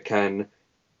creature can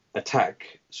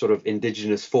attack sort of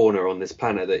indigenous fauna on this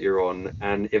planet that you're on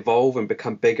and evolve and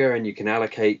become bigger, and you can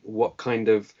allocate what kind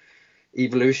of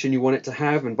evolution you want it to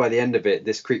have. And by the end of it,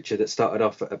 this creature that started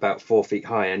off at about 4 feet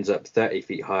high ends up 30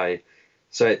 feet high.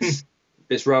 So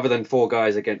it's rather than 4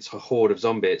 guys against a horde of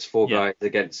zombies, it's 4 guys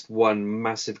against one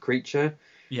massive creature.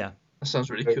 Yeah, that sounds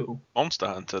really cool. Monster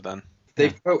Hunter, then.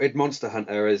 They've quoted Monster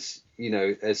Hunter as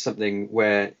as something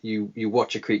where you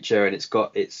watch a creature and it's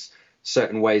got its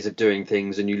certain ways of doing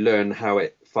things and you learn how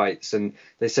it fights. And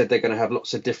they said they're going to have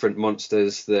lots of different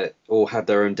monsters that all have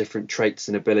their own different traits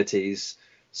and abilities.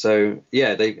 So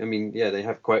they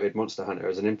have quoted Monster Hunter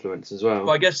as an influence as well.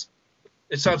 Well, I guess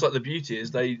it sounds like the beauty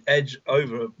is they edge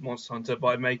over Monster Hunter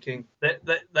by making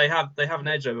they have an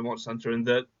edge over Monster Hunter, in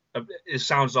that it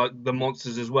sounds like the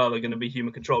monsters as well are going to be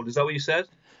human controlled. Is that what you said?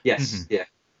 Yes. Yeah.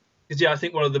 Because I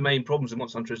think one of the main problems with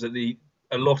Monster Hunter is that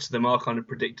a lot of them are kind of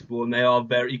predictable, and they are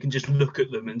you can just look at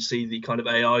them and see the kind of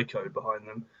AI code behind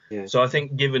them. Yeah. So I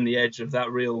think given the edge of that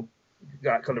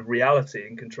kind of reality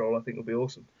and control, I think will be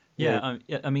awesome. Yeah,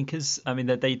 because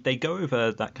they go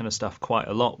over that kind of stuff quite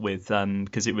a lot with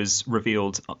because it was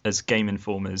revealed as Game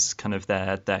Informer's kind of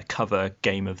their cover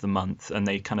game of the month, and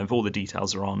they kind of all the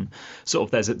details are on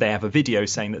sort of they have a video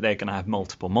saying that they're going to have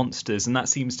multiple monsters, and that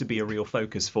seems to be a real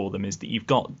focus for them, is that you've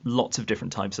got lots of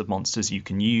different types of monsters you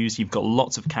can use, you've got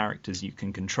lots of characters you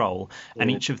can control,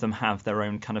 and each of them have their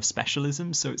own kind of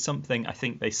specialisms. So it's something, I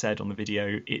think they said on the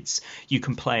video, you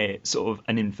can play it sort of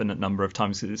an infinite number of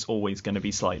times because it's always going to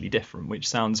be slightly different, which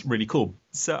sounds really cool.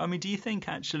 So, do you think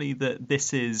actually that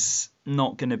this is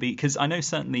not going to be, because I know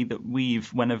certainly that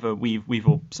whenever we've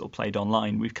all sort of played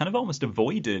online, we've kind of almost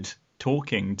avoided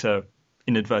talking to,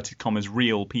 in inverted commas,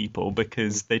 real people,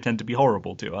 because they tend to be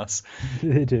horrible to us.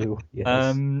 They do,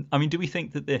 yes. Do we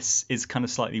think that this is kind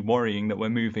of slightly worrying, that we're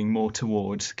moving more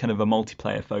toward kind of a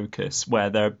multiplayer focus where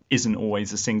there isn't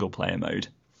always a single player mode?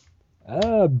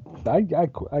 I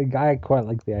quite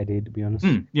like the idea, to be honest.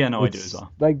 I do as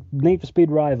well. Like Need for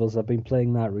Speed Rivals, I've been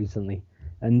playing that recently,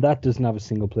 and that doesn't have a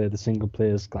single player. The single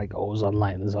player's like always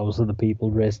online. There's always other people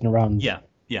racing around. Yeah.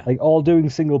 Like all doing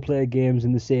single player games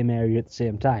in the same area at the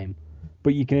same time,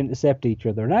 but you can intercept each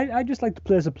other. And I just like to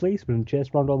play as a policeman and chase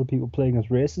around all the people playing as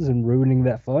races and ruining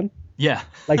their fun. Yeah.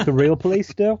 Like the real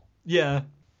police do. Yeah.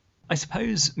 I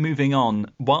suppose moving on,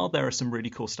 while there are some really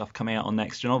cool stuff coming out on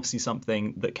Next Gen, obviously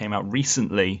something that came out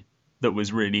recently that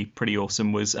was really pretty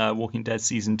awesome was Walking Dead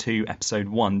Season 2, Episode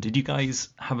 1. Did you guys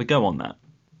have a go on that?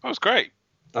 That was great.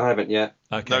 I haven't yet.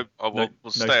 Okay. We'll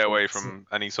stay away from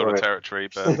any sort of territory.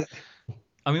 But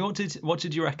what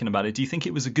did you reckon about it? Do you think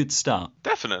it was a good start?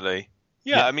 Definitely.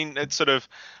 Yeah. It's sort of...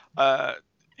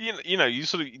 you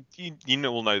sort of you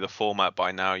all know the format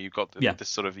by now. You've got this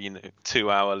sort of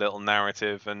 2-hour little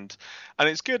narrative, and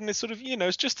it's good, and it's sort of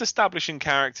it's just establishing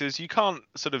characters. You can't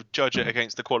sort of judge it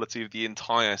against the quality of the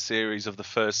entire series of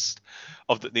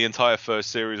the entire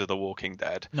first series of The Walking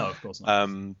Dead. No, of course not.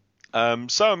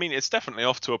 So I mean, it's definitely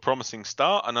off to a promising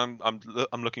start, and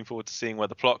I'm looking forward to seeing where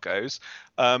the plot goes.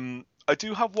 I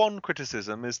do have one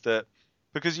criticism, is that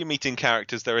because you're meeting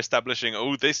characters, they're establishing,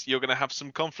 you're going to have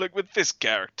some conflict with this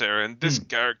character, and this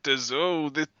character's,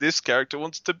 this character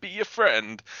wants to be your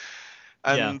friend,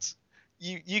 and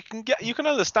you can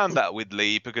understand that with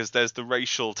Lee, because there's the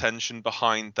racial tension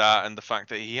behind that, and the fact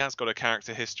that he has got a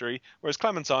character history, whereas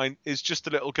Clementine is just a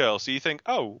little girl. So you think,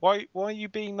 why are you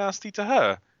being nasty to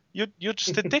her? You're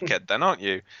just a dickhead then, aren't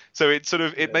you? So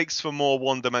it makes for more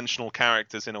one-dimensional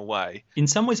characters in a way. In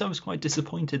some ways, I was quite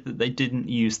disappointed that they didn't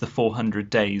use the 400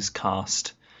 Days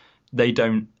cast. They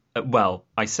don't. Well,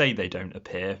 I say they don't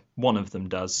appear. One of them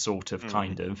does, sort of,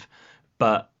 kind of,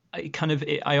 but.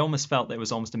 I almost felt there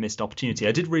was almost a missed opportunity.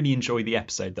 I did really enjoy the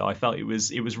episode, though. I felt it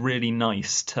was really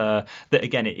nice that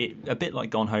again, it a bit like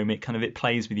Gone Home. It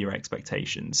plays with your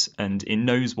expectations, and it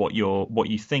knows what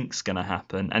you think's going to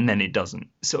happen, and then it doesn't.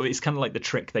 So it's kind of like the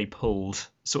trick they pulled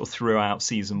sort of throughout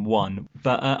season 1.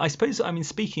 But I suppose,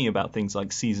 speaking about things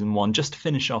like season 1, just to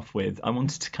finish off with, I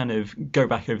wanted to kind of go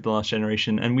back over The Last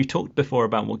Generation, and we talked before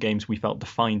about what games we felt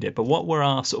defined it. But what were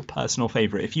our sort of personal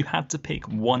favourite? If you had to pick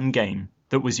one game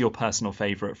that was your personal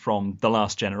favourite from The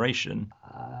Last Generation?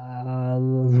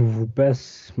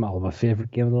 My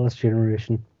favourite game of The Last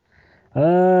Generation.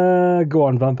 Go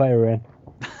on, Vampire Rain.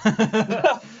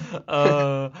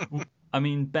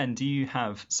 Ben, do you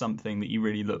have something that you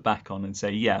really look back on and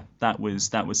say, yeah, that was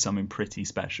something pretty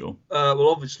special? Well,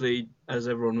 obviously, as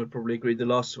everyone would probably agree, The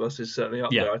Last of Us is certainly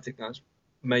up there. I think that's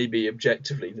maybe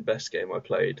objectively the best game I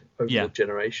played over the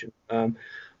generation.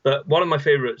 But one of my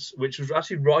favourites, which was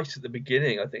actually right at the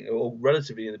beginning, I think, or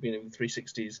relatively in the beginning of the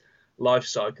 360's life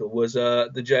cycle, was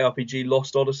the JRPG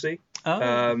Lost Odyssey.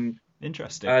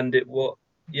 Interesting. And it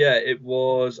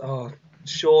was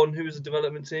Sean, who was the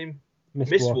development team?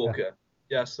 Mistwalker.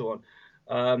 Yeah, that's the one.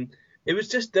 It was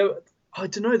just I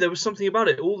don't know. There was something about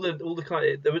it. All the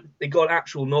kind of, they got an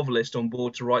actual novelist on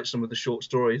board to write some of the short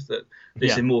stories that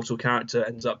this immortal character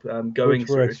ends up going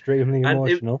through. Extremely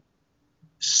emotional.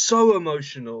 So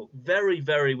emotional, very,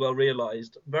 very well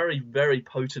realised, very, very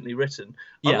potently written.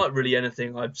 Unlike really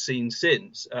anything I've seen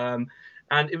since. And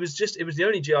it was the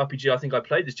only JRPG I think I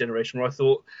played this generation where I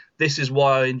thought, this is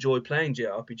why I enjoy playing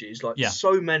JRPGs. Like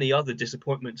so many other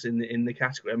disappointments in the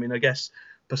category. I mean, I guess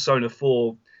Persona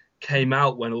 4 came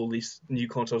out when all these new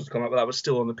consoles had come out, but that was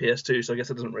still on the PS2, so I guess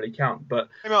that doesn't really count. But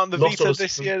came out on the Vita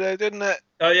this year, though, didn't it?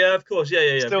 Oh yeah, of course,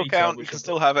 yeah. Still Vita, count. You can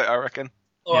still have it, I reckon.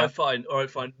 All right, fine.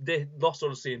 Lost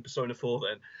Odyssey and Persona 4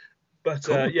 then. But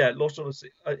cool. Lost Odyssey.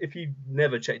 If you've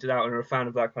never checked it out and are a fan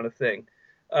of that kind of thing,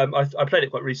 I played it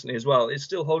quite recently as well. It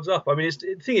still holds up. I mean,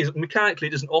 the thing is, mechanically,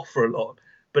 it doesn't offer a lot,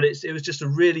 but it was just a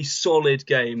really solid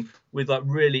game with like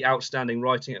really outstanding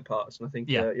writing at parts, and I think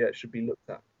it should be looked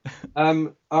at.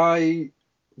 I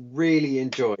really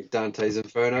enjoyed Dante's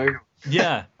Inferno.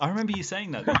 Yeah, I remember you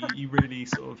saying that you really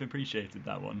sort of appreciated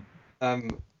that one.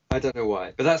 I don't know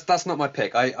why, but that's not my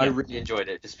pick. I really enjoyed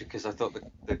it just because I thought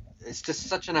it's just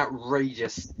such an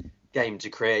outrageous game to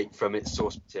create from its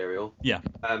source material. Yeah.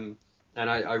 And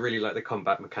I really like the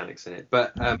combat mechanics in it.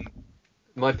 But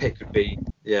my pick would be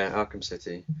Arkham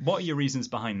City. What are your reasons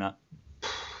behind that?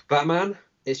 Batman.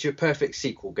 It's your perfect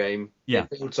sequel game. Yeah.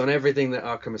 It builds on everything that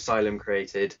Arkham Asylum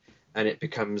created, and it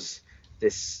becomes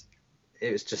this.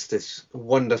 It was just this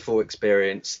wonderful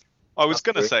experience. I was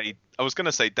gonna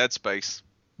say Dead Space.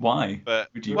 Why? But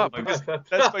because Dead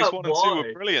Space 1 and 2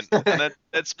 were brilliant, and then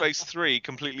Dead Space 3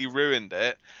 completely ruined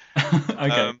it.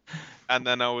 Okay. And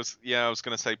then I was going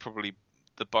to say probably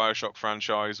the BioShock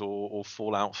franchise or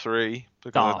Fallout 3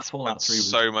 because Fallout 3 was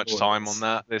so much time on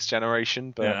that this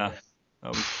generation. But yeah,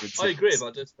 I agree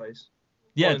about Dead Space.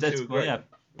 Yeah, Dead Space. Yeah,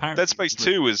 Dead Space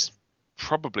 2 was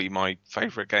probably my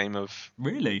favourite game of.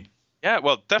 Really? Yeah,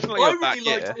 well, definitely. I really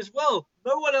liked it as well.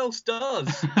 No one else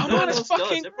does. No one else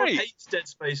does. Everyone hates Dead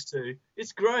Space 2.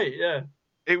 It's great, yeah.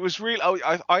 It was really.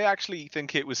 I actually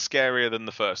think it was scarier than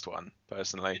the first one,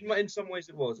 personally. In some ways,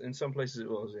 it was. In some places, it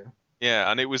was. Yeah.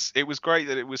 Yeah, and it was great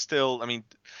that it was still. I mean,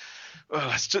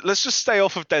 let's just stay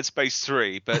off of Dead Space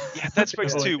 3. But yeah, Dead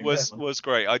Space 2 was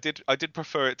great. I did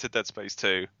prefer it to Dead Space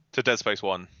 2 to Dead Space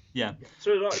 1. Yeah.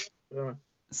 So did I.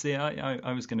 See,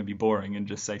 I was going to be boring and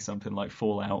just say something like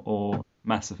Fallout or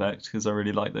Mass Effect because I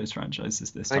really like those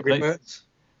franchises this time. Angry Birds?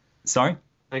 Sorry?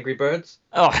 Angry Birds?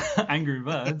 Oh, Angry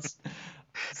Birds.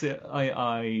 So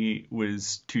I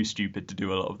was too stupid to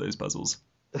do a lot of those puzzles.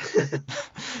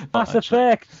 Mass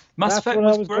Effect. Mass That's Effect what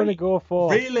was I was great. going to go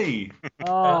for. Really?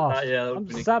 Oh, yeah, I'm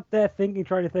sat there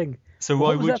trying to think. So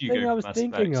why would that you thing go I was for Mass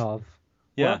thinking Effect? of?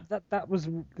 Yeah. Well, that was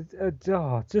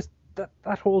just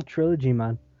that whole trilogy,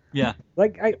 man. Yeah.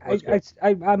 Like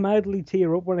I mildly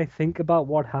tear up when I think about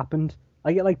what happened.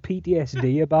 I get like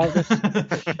PTSD about it.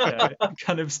 Yeah, it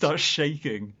kind of starts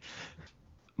shaking.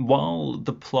 While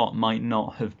the plot might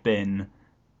not have been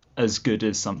as good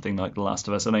as something like The Last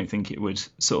of Us, I don't think it would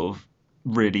sort of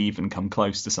really even come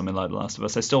close to something like The Last of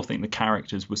Us. I still think the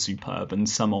characters were superb and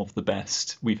some of the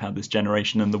best we've had this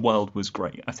generation, and the world was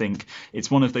great. I think it's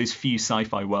one of those few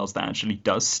sci-fi worlds that actually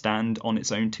does stand on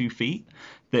its own 2 feet,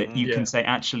 that you can say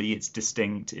actually it's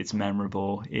distinct, it's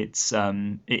memorable, it's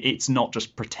not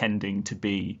just pretending to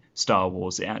be Star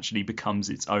Wars. It actually becomes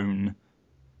its own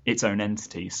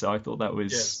entity. So I thought that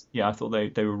was I thought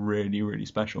they were really, really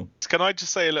special. Can I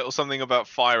just say a little something about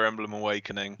Fire Emblem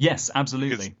Awakening? Yes,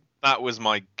 absolutely. That was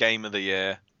my game of the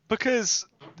year because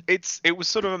it was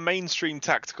sort of a mainstream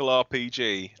tactical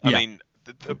RPG. I mean,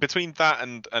 between that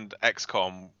and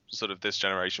XCOM, sort of this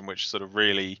generation, which sort of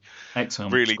really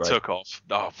took off.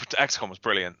 Oh, XCOM was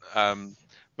brilliant.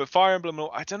 But Fire Emblem,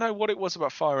 I don't know what it was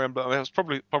about Fire Emblem. I mean, it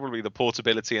was probably the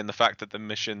portability and the fact that the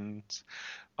missions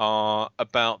are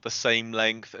about the same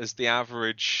length as the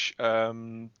average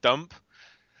dump.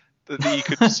 That you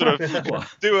could sort of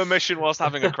do a mission whilst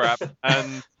having a crap,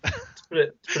 and to put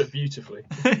it beautifully.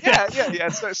 Yeah.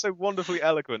 So wonderfully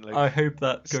eloquently. I hope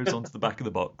that goes onto the back of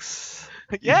the box.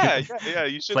 Yeah.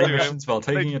 You should play do missions while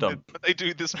taking a dump. They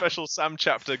do the special Sam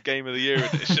Chapter Game of the Year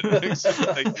edition.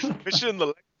 Mission the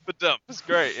length of a dump. It's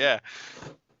great. Yeah.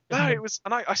 No, it was,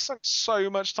 and I sunk so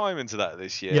much time into that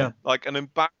this year. Yeah. Like an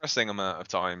embarrassing amount of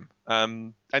time.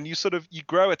 And you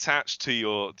grow attached to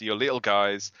your little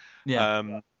guys.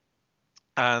 Yeah.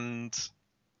 And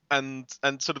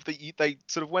sort of they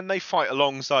sort of when they fight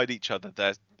alongside each other,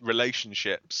 their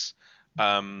relationships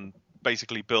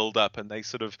basically build up, and they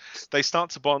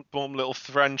start to form little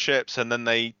friendships, and then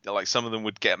they, like, some of them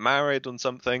would get married on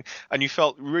something, and you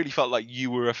really felt like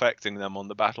you were affecting them on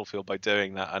the battlefield by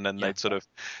doing that. And then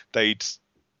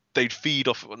they'd feed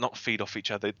off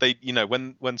each other. They,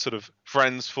 when sort of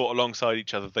friends fought alongside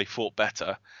each other, they fought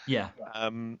better. Yeah.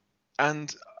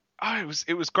 And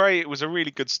it was great. It was a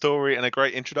really good story and a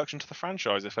great introduction to the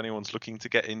franchise if anyone's looking to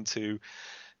get into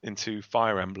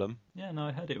Fire Emblem. Yeah, no,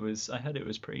 I heard it was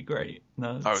pretty great.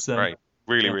 No, it was great.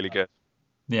 Really good.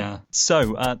 Yeah.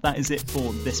 So that is it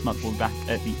for this month. We'll be back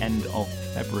at the end of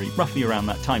February, roughly around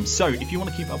that time. So if you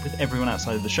want to keep up with everyone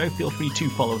outside of the show, feel free to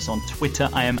follow us on Twitter.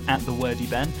 I am at the Wordy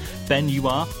Ben. Ben, you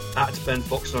are at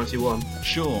BenFox91.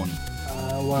 Sean.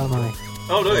 Where am I?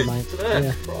 Oh no, it's there.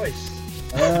 Yeah. Christ.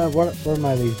 What am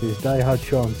I these days? Die Hard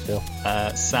Sean still.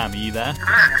 Sam, are you there?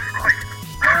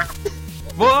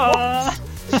 What?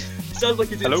 Sounds like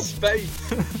he's in space.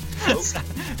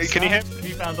 Can you hear? Can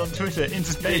be found on Twitter,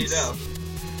 into space.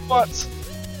 What?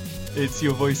 It's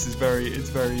your voice is very.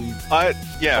 I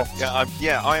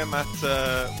am at.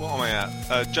 What am I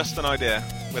at? Just an Idea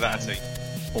without a T.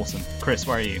 Awesome. Chris,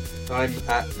 where are you? I'm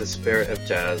at The Spirit of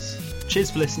Jazz.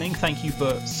 Cheers for listening. Thank you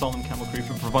for Solemn Camel Crew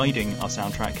for providing our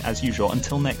soundtrack as usual.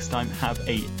 Until next time, have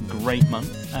a great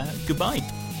month. Goodbye.